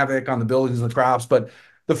 It was havoc on the buildings and the crops. But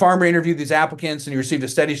the farmer interviewed these applicants, and he received a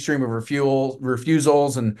steady stream of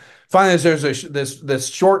refusals. And finally, there's this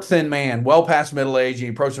short, thin man, well past middle age. And he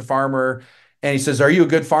approached the farmer, and he says, "Are you a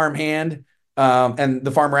good farm hand?" And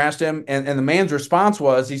the farmer asked him, and the man's response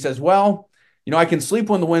was, he says, "Well, I can sleep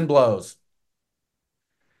when the wind blows."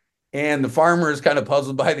 And the farmer is kind of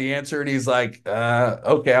puzzled by the answer, and he's like,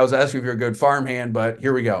 "Okay, I was asking if you're a good farm hand, but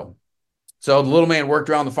here we go." So the little man worked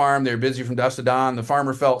around the farm. They were busy from dusk to dawn. The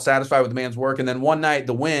farmer felt satisfied with the man's work. And then one night,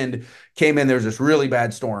 the wind came in. There was this really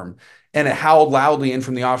bad storm, and it howled loudly in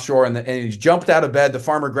from the offshore. And he jumped out of bed. The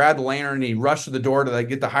farmer grabbed the lantern, and he rushed to the door to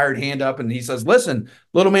get the hired hand up. And he says, "Listen,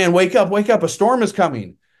 little man, wake up, wake up. A storm is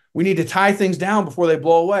coming. We need to tie things down before they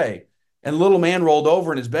blow away." And the little man rolled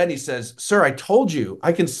over in his bed, and he says, "Sir, I told you,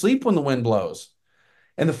 I can sleep when the wind blows."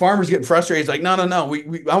 And the farmer's getting frustrated. He's like, "No.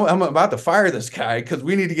 I'm about to fire this guy because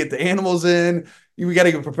we need to get the animals in. We got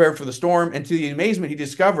to get prepared for the storm." And to the amazement, he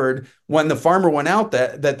discovered when the farmer went out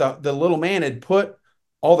that the little man had put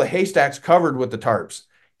all the haystacks covered with the tarps.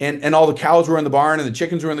 And all the cows were in the barn, and the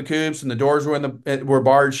chickens were in the coops, and the doors were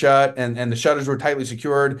barred shut, and the shutters were tightly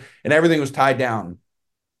secured, and everything was tied down.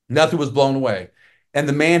 Nothing was blown away. And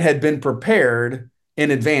the man had been prepared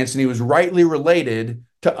in advance, and he was rightly related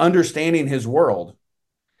to understanding his world.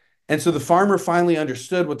 And so the farmer finally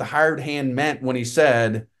understood what the hired hand meant when he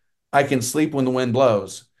said, "I can sleep when the wind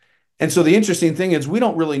blows." And so the interesting thing is we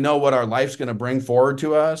don't really know what our life's going to bring forward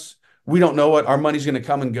to us. We don't know what our money's going to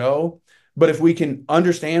come and go. But if we can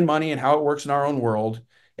understand money and how it works in our own world,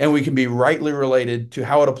 and we can be rightly related to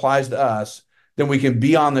how it applies to us, then we can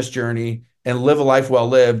be on this journey and live a life well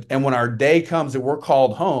lived. And when our day comes that we're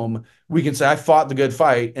called home, we can say, "I fought the good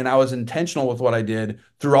fight, and I was intentional with what I did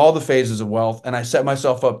through all the phases of wealth, and I set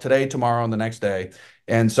myself up today, tomorrow, and the next day."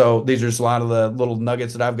 And so these are just a lot of the little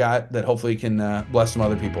nuggets that I've got that hopefully can bless some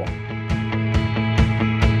other people.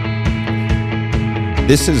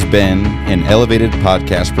 This has been an Elevated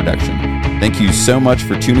Podcast production. Thank you so much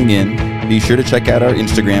for tuning in. Be sure to check out our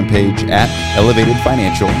Instagram page at Elevated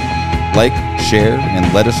Financial. Like, share,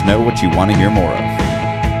 and let us know what you want to hear more of.